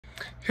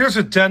Here's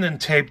a Denon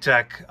tape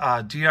deck,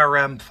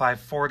 DRM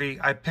 540.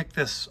 I picked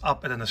this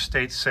up at an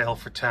estate sale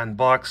for 10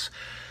 bucks.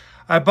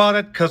 I bought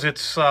it because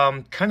it's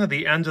kind of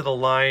the end of the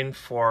line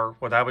for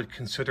what I would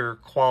consider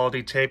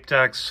quality tape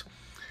decks.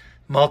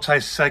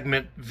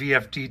 Multi-segment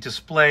VFD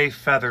display,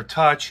 feather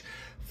touch,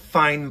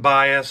 fine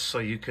bias, so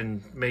you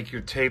can make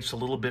your tapes a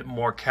little bit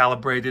more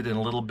calibrated and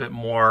a little bit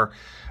more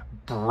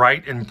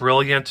bright and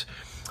brilliant.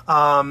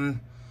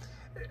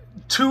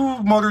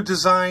 Two motor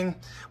design.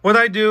 What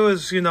I do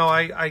is,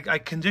 I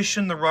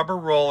condition the rubber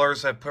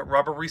rollers. I put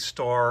rubber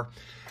restore,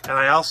 and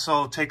I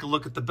also take a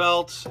look at the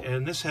belt.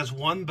 And this has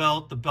one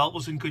belt. The belt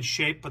was in good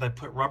shape, but I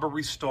put rubber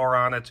restore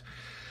on it.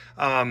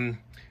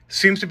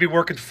 Seems to be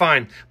working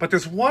fine. But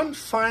there's one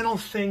final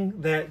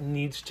thing that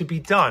needs to be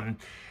done.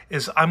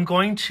 Is I'm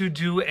going to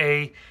do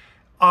a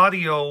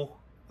audio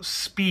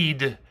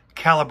speed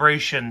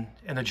calibration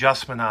and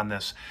adjustment on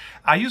this.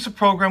 I use a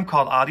program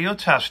called Audio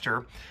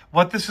Tester.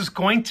 What this is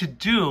going to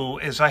do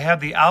is I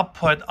have the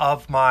output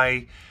of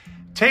my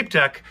tape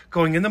deck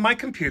going into my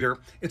computer.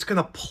 It's going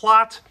to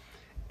plot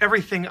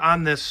everything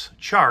on this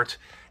chart.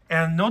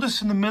 And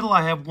notice in the middle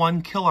I have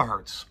 1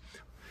 kilohertz.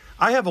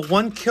 I have a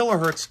 1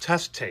 kilohertz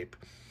test tape.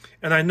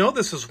 And I know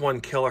this is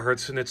 1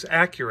 kilohertz and it's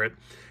accurate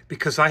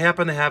because I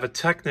happen to have a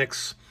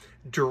Technics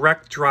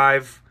direct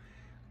drive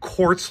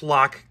quartz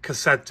lock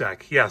cassette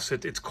deck. Yes,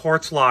 it's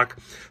quartz lock.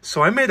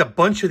 So I made a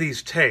bunch of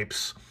these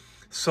tapes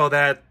so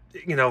that,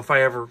 if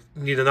I ever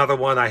need another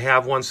one, I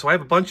have one. So I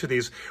have a bunch of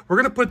these. We're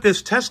going to put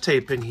this test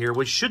tape in here,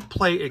 which should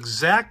play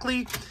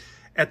exactly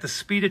at the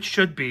speed it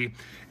should be.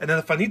 And then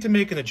if I need to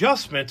make an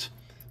adjustment,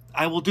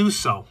 I will do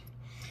so.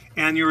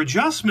 And your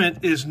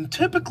adjustment is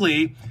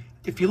typically,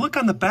 if you look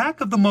on the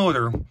back of the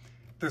motor,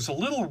 there's a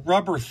little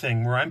rubber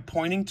thing where I'm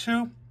pointing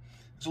to.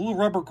 There's a little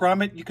rubber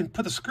grommet. You can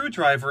put a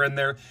screwdriver in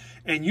there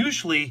and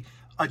usually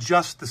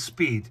adjust the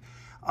speed.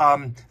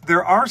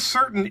 There are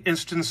certain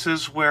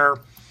instances where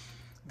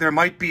there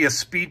might be a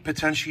speed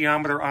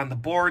potentiometer on the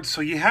board,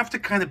 so you have to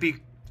kind of be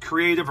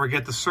creative or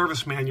get the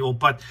service manual,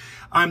 but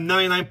I'm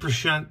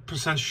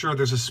 99% sure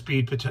there's a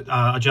speed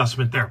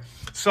adjustment there.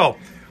 So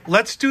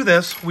let's do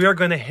this. We are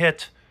going to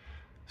hit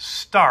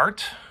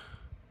start.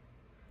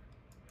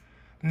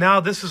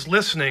 Now this is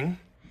listening,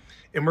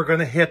 and we're going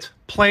to hit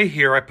play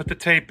here. I put the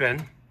tape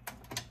in.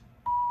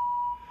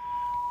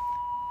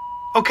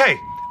 Okay,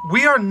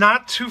 we are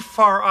not too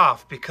far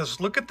off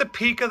because look at the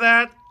peak of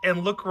that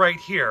and look right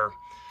here.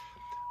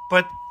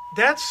 But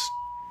that's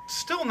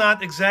still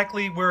not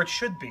exactly where it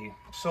should be.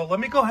 So let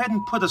me go ahead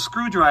and put a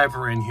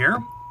screwdriver in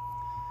here.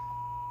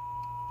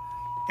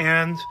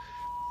 And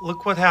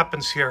look what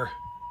happens here.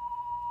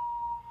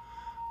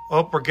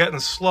 Oh, we're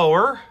getting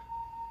slower.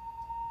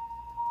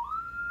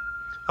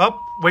 Oh,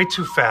 way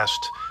too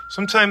fast.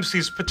 Sometimes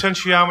these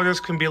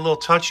potentiometers can be a little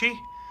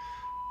touchy.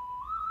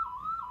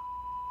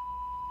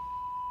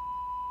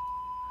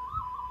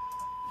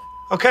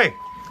 Okay,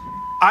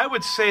 I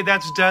would say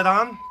that's dead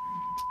on.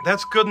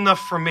 That's good enough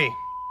for me.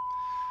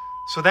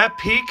 So that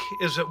peak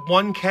is at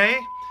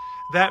 1K.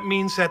 That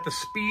means that the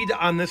speed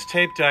on this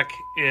tape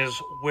deck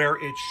is where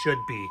it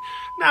should be.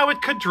 Now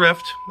it could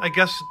drift. I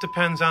guess it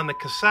depends on the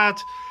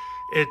cassette.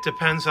 It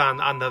depends on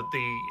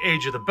the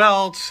age of the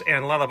belts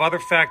and a lot of other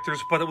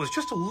factors, but it was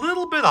just a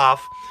little bit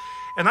off.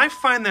 And I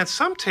find that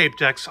some tape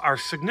decks are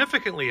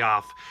significantly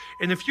off.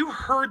 And if you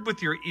heard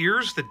with your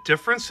ears the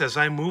difference as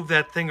I move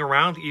that thing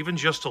around even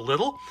just a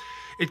little,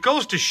 it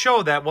goes to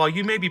show that while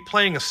you may be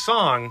playing a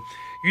song,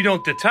 you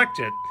don't detect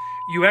it.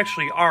 You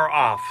actually are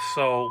off.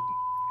 So,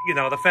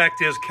 the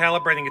fact is,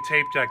 calibrating a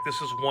tape deck,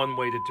 this is one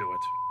way to do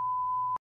it.